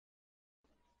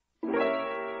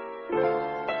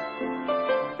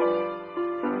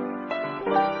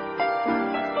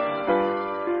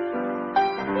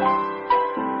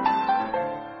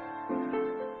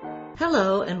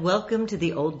welcome to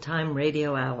the Old Time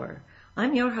Radio Hour.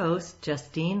 I'm your host,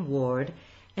 Justine Ward,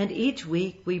 and each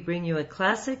week we bring you a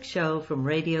classic show from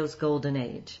radio's golden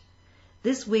age.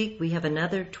 This week we have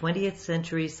another 20th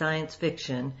century science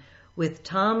fiction with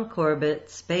Tom Corbett,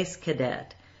 Space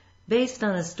Cadet, based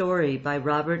on a story by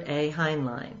Robert A.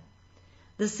 Heinlein.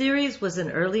 The series was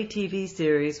an early TV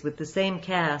series with the same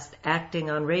cast acting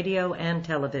on radio and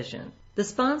television. The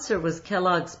sponsor was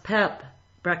Kellogg's Pep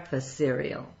breakfast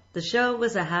cereal. The show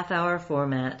was a half-hour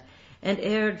format and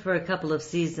aired for a couple of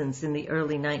seasons in the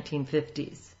early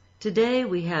 1950s. Today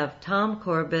we have Tom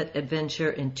Corbett adventure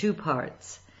in two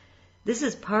parts. This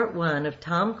is part one of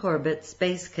Tom Corbett,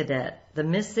 Space Cadet, The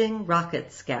Missing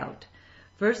Rocket Scout,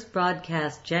 first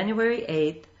broadcast January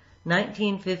 8th,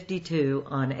 1952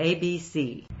 on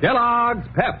ABC. Kellogg's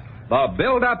Pep, the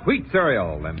build-up wheat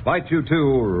cereal, invites you to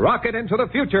rocket into the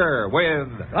future with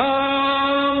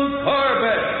Tom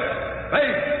Corbett,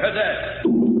 Space Cadet.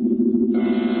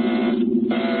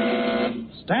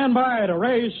 Stand by to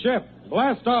raise ship.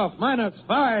 Blast off minus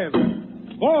 5,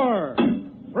 4,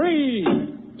 3,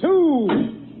 2,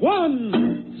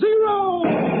 1, 0.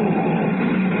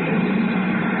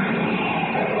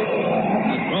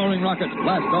 As roaring rockets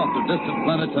blast off to distant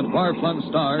planets and far-flung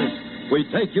stars, we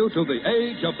take you to the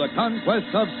age of the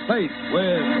conquest of space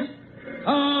with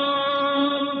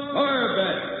Tom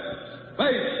Corbett,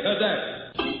 Space Cadet.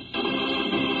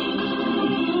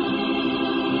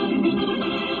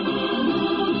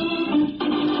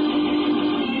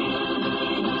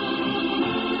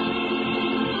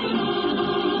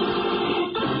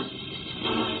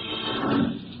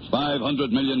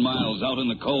 500 million miles out in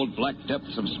the cold, black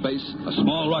depths of space, a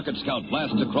small rocket scout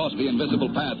blasts across the invisible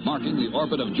path marking the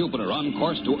orbit of Jupiter on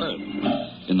course to Earth.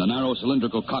 In the narrow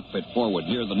cylindrical cockpit forward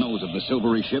near the nose of the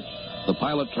silvery ship, the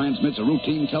pilot transmits a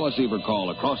routine teleceiver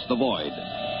call across the void.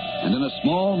 And in a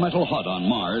small metal hut on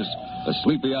Mars, a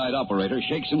sleepy-eyed operator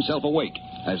shakes himself awake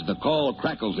as the call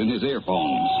crackles in his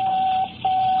earphones.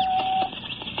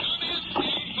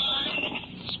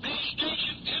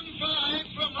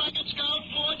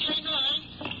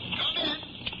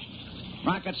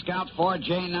 Rocket Scout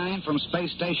 4J9 from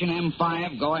Space Station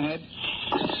M5. Go ahead.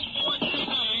 This is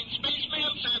 4J9. Space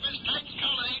Mail Service.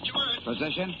 Tactical aid to Earth.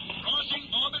 Position? Crossing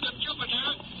orbit of Jupiter.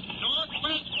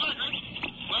 Northwest quadrant.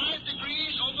 5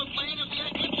 degrees over plane of the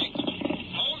ecliptic.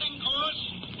 Holding course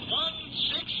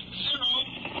 160.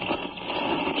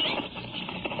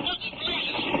 What's the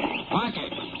latest? Parker,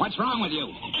 what's wrong with you?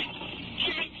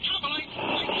 She's in trouble.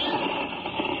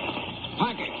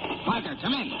 I can't. Parker,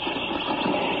 come in.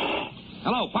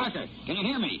 Hello, Parker. Can you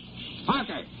hear me?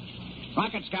 Parker.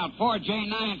 Rocket Scout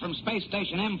 4J9 from Space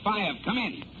Station M5. Come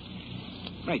in.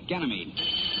 Great Ganymede.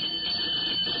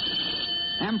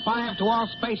 M5 to all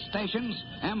space stations.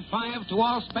 M5 to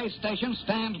all space stations.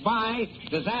 Stand by.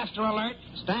 Disaster alert.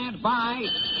 Stand by.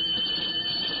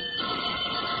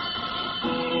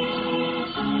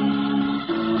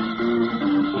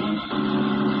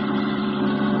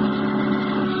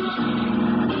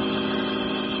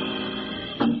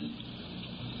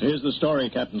 Here's the story,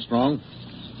 Captain Strong.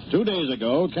 2 days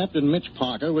ago, Captain Mitch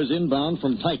Parker was inbound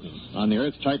from Titan on the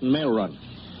Earth-Titan mail run.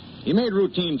 He made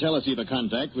routine teleceiver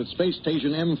contact with Space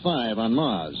Station M5 on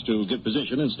Mars to get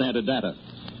position and standard data.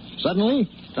 Suddenly,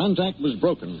 contact was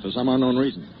broken for some unknown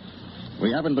reason.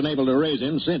 We haven't been able to raise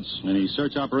him since. Any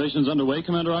search operations underway,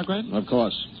 Commander Arkwright? Of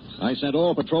course. I sent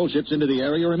all patrol ships into the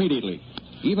area immediately.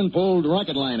 Even pulled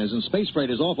rocket liners and space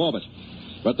freighters off orbit.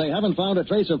 But they haven't found a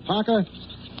trace of Parker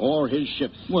or his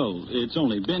ship. Well, it's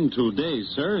only been 2 days,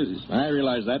 sir. I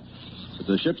realize that. But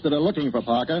the ships that are looking for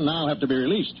Parker now have to be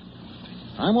released.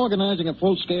 I'm organizing a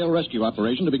full-scale rescue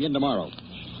operation to begin tomorrow.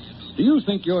 Do you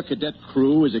think your cadet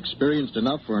crew is experienced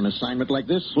enough for an assignment like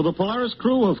this? For the Polaris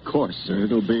crew, of course, sir.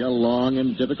 It'll be a long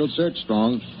and difficult search,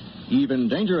 Strong. Even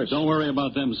dangerous. Don't worry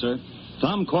about them, sir.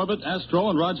 Tom Corbett, Astro,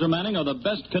 and Roger Manning are the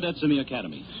best cadets in the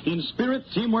Academy. In spirit,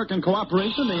 teamwork, and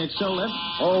cooperation, they excel at...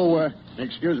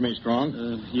 Excuse me, Strong.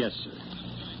 Yes, sir.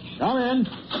 Come in.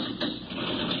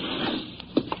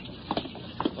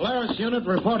 Polaris unit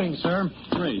reporting, sir.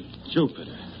 Great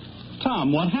Jupiter.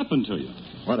 Tom, what happened to you?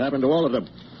 What happened to all of them?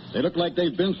 They look like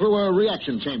they've been through a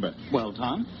reaction chamber. Well,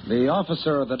 Tom? The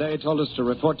officer of the day told us to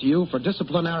report to you for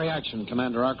disciplinary action,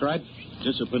 Commander Arkwright.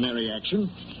 Disciplinary action?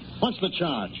 What's the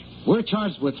charge? We're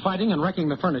charged with fighting and wrecking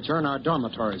the furniture in our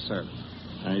dormitory, sir.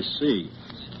 I see.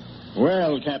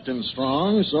 Well, Captain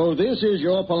Strong, so this is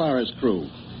your Polaris crew.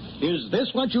 Is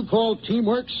this what you call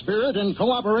teamwork, spirit, and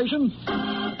cooperation?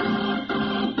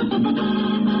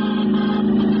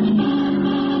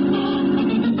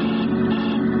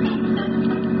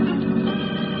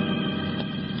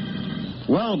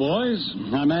 Well, boys,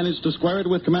 I managed to square it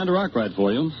with Commander Arkwright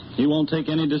for you. He won't take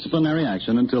any disciplinary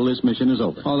action until this mission is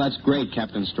over. Oh, that's great,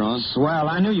 Captain Strong. Swell.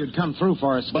 I knew you'd come through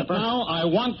for us, But Skipper. now I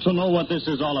want to know what this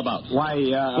is all about. Why,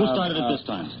 Who started it this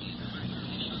time?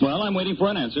 Well, I'm waiting for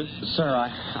an answer. Sir,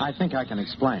 I think I can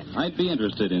explain. I'd be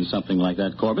interested in something like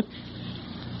that, Corbett.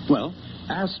 Well,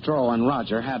 Astro and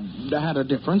Roger had a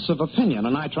difference of opinion,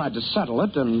 and I tried to settle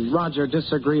it, and Roger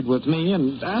disagreed with me,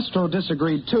 and Astro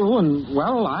disagreed too, and,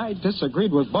 well, I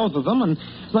disagreed with both of them, and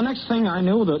the next thing I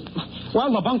knew the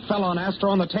bunk fell on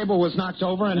Astro and the table was knocked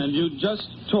over, and... And you just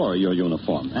tore your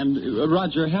uniform, and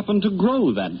Roger happened to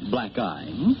grow that black eye,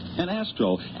 and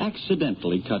Astro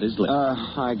accidentally cut his lip.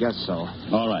 I guess so.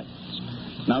 All right.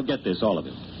 Now get this, all of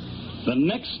you. The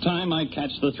next time I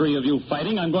catch the three of you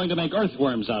fighting, I'm going to make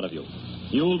earthworms out of you.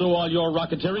 You'll do all your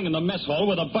rocketeering in the mess hall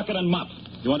with a bucket and mop.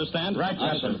 You understand? Right,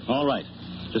 Captain. All right.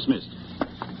 Dismissed.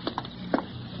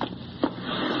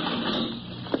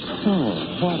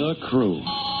 Oh, what a crew.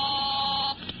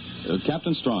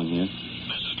 Captain Strong here.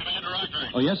 This is Commander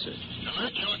Arkwright. Oh, yes, sir.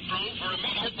 Alert your crew for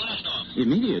immediate blast-off.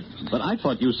 Immediate? But I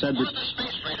thought you said One that... of the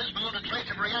space freighters found a trace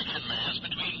of reaction mass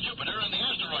between Jupiter and the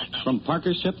asteroid belt. From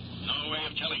Parker's ship? No way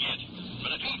of telling yet.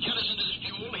 But if he jettisoned his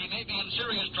fuel, he may be in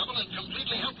serious trouble and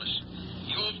completely helpless.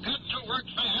 You've got to work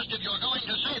fast if you're going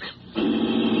to save him.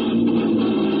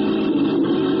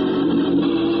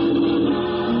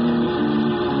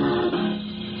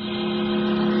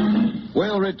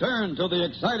 We'll return to the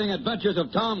exciting adventures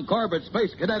of Tom Corbett,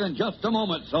 Space Cadet, in just a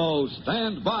moment, so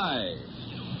stand by.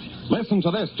 Listen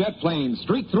to this jet plane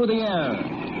streak through the air.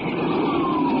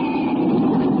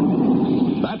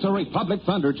 That's a Republic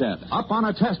Thunderjet up on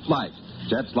a test flight.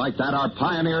 Jets like that are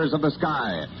pioneers of the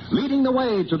sky, leading the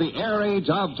way to the air age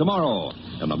of tomorrow.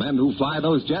 And the men who fly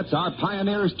those jets are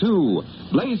pioneers, too,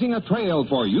 blazing a trail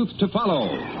for youth to follow.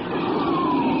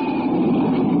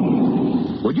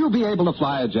 Would you be able to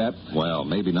fly a jet? Well,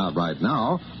 maybe not right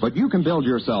now, but you can build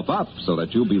yourself up so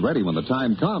that you'll be ready when the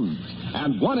time comes.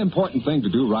 And one important thing to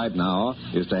do right now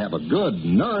is to have a good,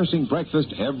 nourishing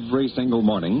breakfast every single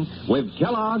morning with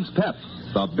Kellogg's Pep,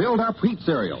 the build-up wheat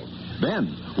cereal.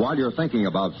 Then, while you're thinking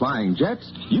about flying jets,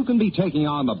 you can be taking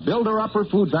on the builder-upper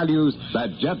food values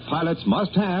that jet pilots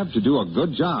must have to do a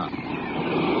good job.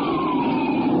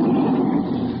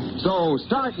 So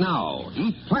start now.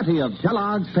 Eat plenty of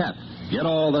Kellogg's Pep. Get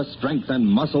all the strength and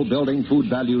muscle-building food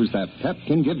values that Pep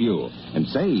can give you. And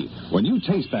say, when you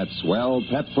taste that swell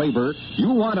Pep flavor, you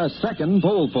want a second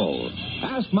bowlful.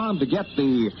 Ask Mom to get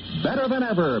the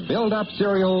better-than-ever build-up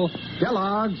cereal,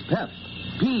 Kellogg's Pep.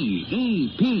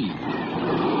 P-E-P.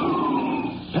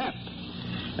 Pep.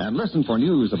 And listen for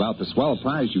news about the swell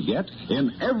prize you get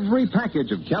in every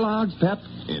package of Kellogg's Pep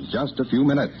in just a few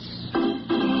minutes.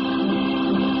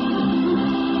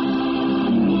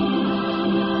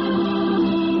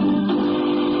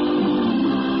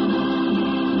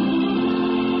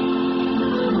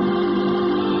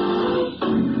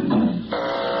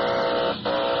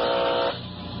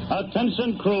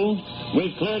 Attention, crew.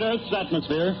 We've cleared Earth's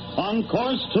atmosphere on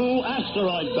course to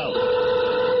asteroid belt.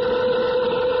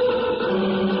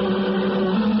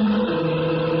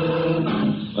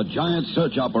 A giant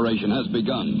search operation has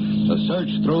begun to search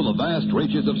through the vast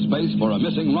reaches of space for a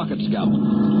missing rocket scout.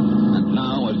 And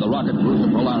now, as the rocket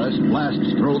cruiser Polaris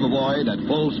blasts through the void at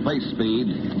full space speed,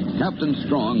 Captain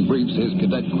Strong briefs his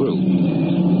cadet crew.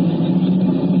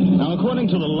 Now, according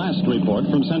to the last report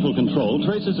from Central Control,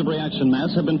 traces of reaction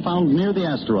mass have been found near the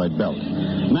asteroid belt.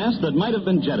 Mass that might have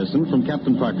been jettisoned from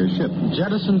Captain Parker's ship.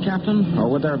 Jettisoned, Captain? Or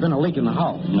would there have been a leak in the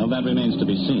hull? Now, that remains to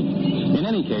be seen. In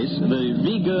any case, the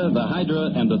Vega, the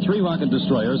Hydra, and the 3 rocket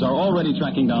destroyers are already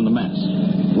tracking down the mass.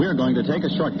 We're going to take a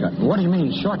shortcut. What do you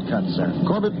mean, shortcut, sir?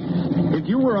 Corbett, if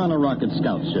you were on a rocket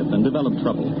scout ship and developed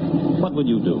trouble, what would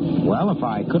you do? Well, if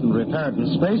I couldn't repair it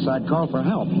in space, I'd call for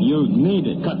help. You'd need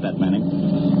it. Cut that,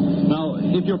 Manning. Now,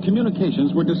 if your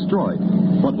communications were destroyed,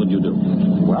 what would you do?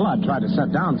 Well, I'd try to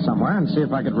set down somewhere and see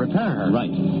if I could repair her.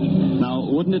 Right. Now,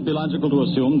 wouldn't it be logical to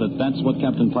assume that that's what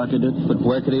Captain Parker did? But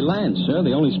where could he land, sir?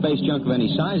 The only space junk of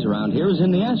any size around here is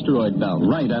in the asteroid belt.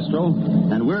 Right, Astro.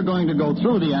 And we're going to go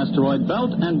through the asteroid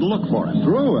belt and look for him.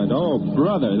 Through it? Oh,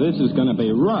 brother, this is going to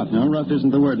be rough. No, rough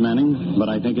isn't the word, Manning,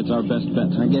 but I think it's our best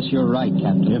bet. I guess you're right,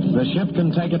 Captain. If the ship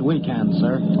can take it, we can,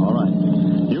 sir. All right.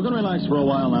 You can relax for a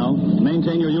while now.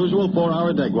 Maintain your usual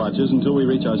 4-hour deck watches until we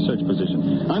reach our search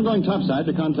position. I'm going topside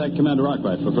to contact Commander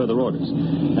Arkwright for further orders.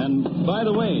 And, by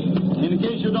the way, in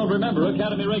case you don't remember,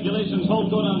 Academy regulations hold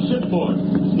good on shipboard.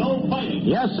 No fighting.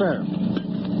 Yes, sir.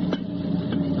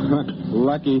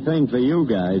 Lucky thing for you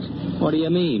guys. What do you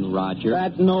mean, Roger?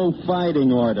 That no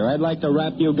fighting order. I'd like to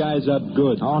wrap you guys up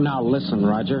good. Oh, now listen,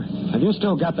 Roger. Have you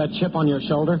still got that chip on your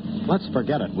shoulder? Let's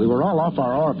forget it. We were all off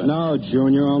our orbit. No,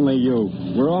 Junior, only you.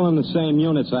 We're all in the same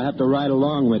unit, so I have to ride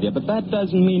along with you. But that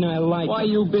doesn't mean I like Why, it.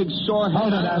 you big sorehead.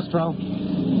 Hold it, Astro.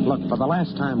 Look, for the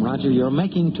last time, Roger, you're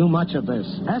making too much of this.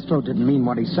 Astro didn't mean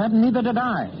what he said, and neither did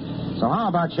I. So how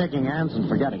about shaking hands and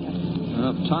forgetting it?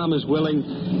 If Tom is willing,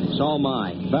 so am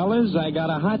I. Fellas, I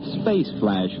got a hot space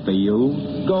flash for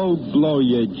you. Go blow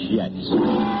your jets.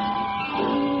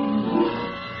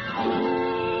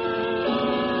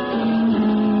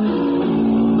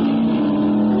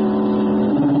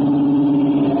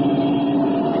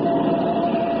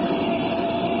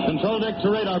 Control deck to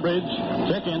radar bridge.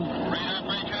 Check in. Radar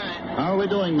bridge high. How are we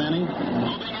doing, Manning?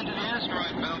 Moving into the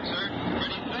asteroid belt, sir.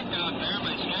 Pretty thick out there.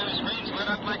 My scanner screen's lit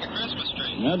up like a Christmas tree.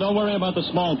 Now, don't worry about the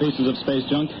small pieces of space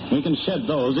junk. We can shed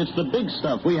those. It's the big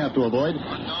stuff we have to avoid.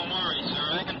 But don't worry,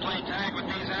 sir. I can play tag with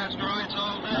these asteroids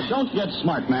all day. Now, don't get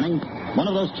smart, Manning. One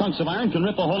of those chunks of iron can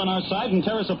rip a hole in our side and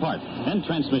tear us apart. End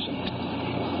transmission.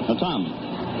 Now, Tom,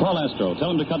 call Astro.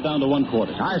 Tell him to cut down to 1/4.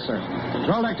 Aye, sir.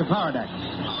 Control deck to power deck.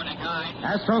 Power deck high.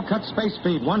 Astro, cut space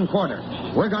speed 1/4.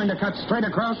 We're going to cut straight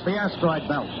across the asteroid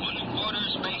belt. 1/4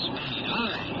 space speed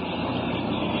high.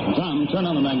 Tom, turn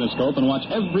on the magnetscope and watch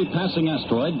every passing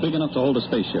asteroid big enough to hold a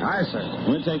spaceship. Aye, sir.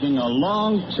 We're taking a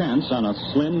long chance on a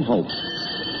slim hope.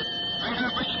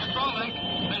 Radar bridge control deck.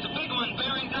 There's a big one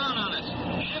bearing down on us.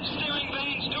 Ship steering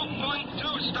vanes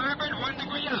 2.2 starboard, 1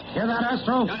 degree up. Hear that,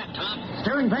 Astro? Got it, Tom.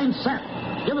 Steering vane set.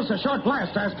 Give us a short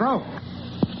blast, Astro.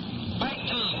 Back,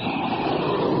 Tom.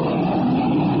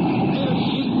 There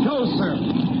she goes, sir.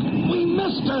 We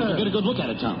missed her. Get a good look at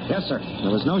it, Tom. Yes, sir.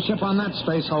 There was no ship on that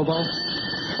space hobo. They're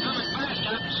coming fast,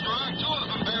 Captain Strong. 2 of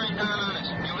them bearing down on us.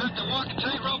 You'll have to walk a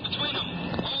tightrope between them.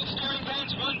 Hold steering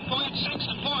vanes 1.6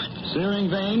 to port. Steering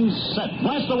vanes set.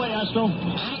 Blast away, Astro.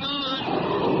 Hang on.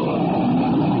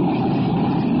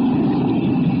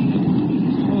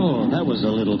 Oh, that was a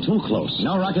little too close.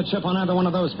 No rocket ship on either one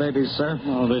of those babies, sir.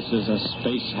 Oh, this is a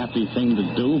space-happy thing to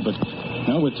do, but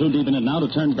no, we're too deep in it now to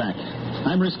turn back.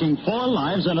 I'm risking 4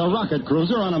 lives and a rocket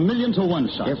cruiser on a 1,000,000-to-1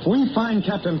 shot. If we find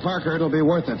Captain Parker, it'll be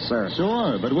worth it, sir.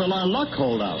 Sure, but will our luck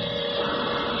hold out?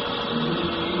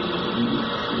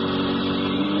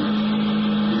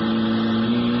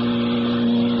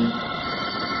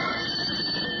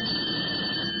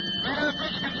 Radar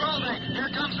bridge control deck. Here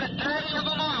comes the daddy of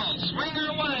them all. Swing her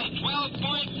away.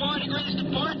 12.4 degrees to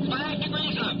port, 5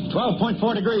 degrees up.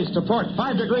 12.4 degrees to port,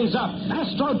 5 degrees up.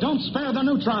 Astro, don't spare the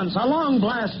neutrons. A long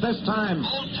blast this time.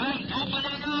 Hold tight,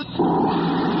 opening up.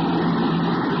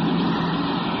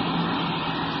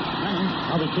 Manning,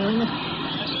 are we clearing it?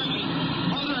 Yes, sir.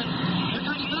 Hold on. Here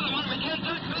comes another one. We can't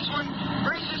duck this one.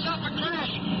 Brace yourself for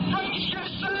crash. Brace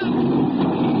yourself.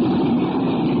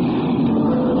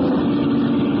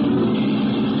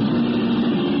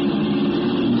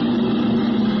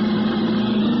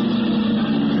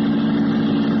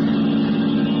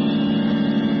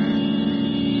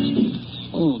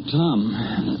 Oh, Tom,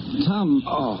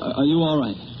 are you all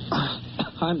right?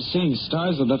 I'm seeing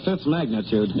stars of the 5th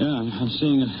magnitude. Yeah, I'm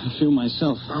seeing a few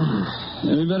myself.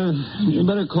 You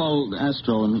better call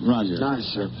Astro and Roger. Aye,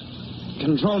 sir.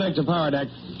 Control deck to power deck.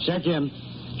 Check in.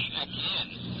 Check in.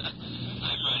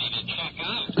 I'm ready to check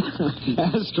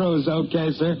out. Astro's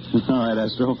okay, sir. All right,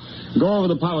 Astro. Go over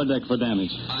the power deck for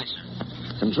damage. Aye, sir.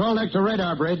 Control deck to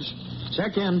radar bridge.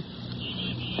 Check in.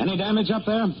 Any damage up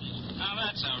there? Now,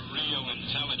 that's a real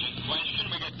intelligent question.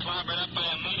 We get clobbered up by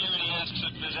a meteor, and he asks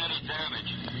if there's any damage.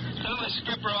 Tell the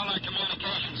skipper all our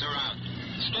communications are out.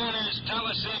 Scanners,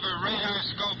 teleceiver, radar,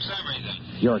 scopes, everything.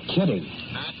 You're kidding.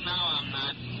 Not now, I'm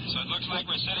not. So it looks like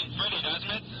we're sitting pretty,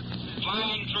 doesn't it?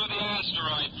 Flying through the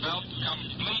asteroid belt,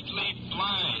 completely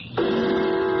blind.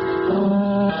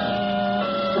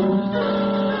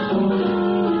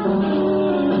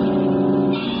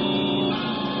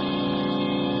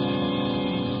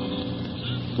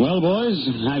 Well, boys,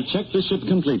 I've checked the ship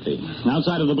completely.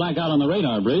 Outside of the blackout on the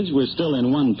radar bridge, we're still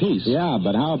in one piece. Yeah,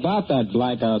 but how about that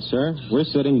blackout, sir? We're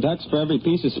sitting ducks for every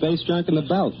piece of space junk in the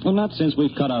belt. Well, not since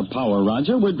we've cut our power,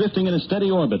 Roger. We're drifting in a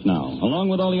steady orbit now, along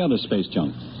with all the other space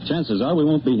junk. Chances are we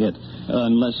won't be hit,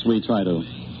 unless we try to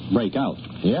break out.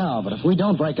 Yeah, but if we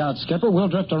don't break out, Skipper, we'll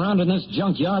drift around in this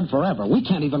junkyard forever. We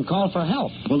can't even call for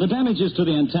help. Well, the damage is to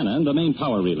the antenna and the main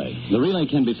power relay. The relay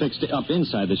can be fixed up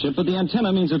inside the ship, but the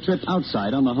antenna means a trip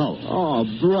outside on the hull. Oh,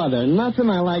 brother, nothing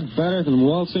I like better than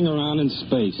waltzing around in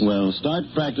space. Well, start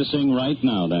practicing right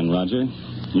now, then, Roger.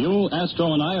 You,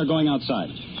 Astro, and I are going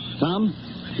outside. Tom,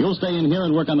 you'll stay in here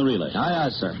and work on the relay. Aye, aye,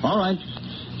 sir. All right.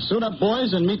 Suit up,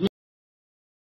 boys, and meet me.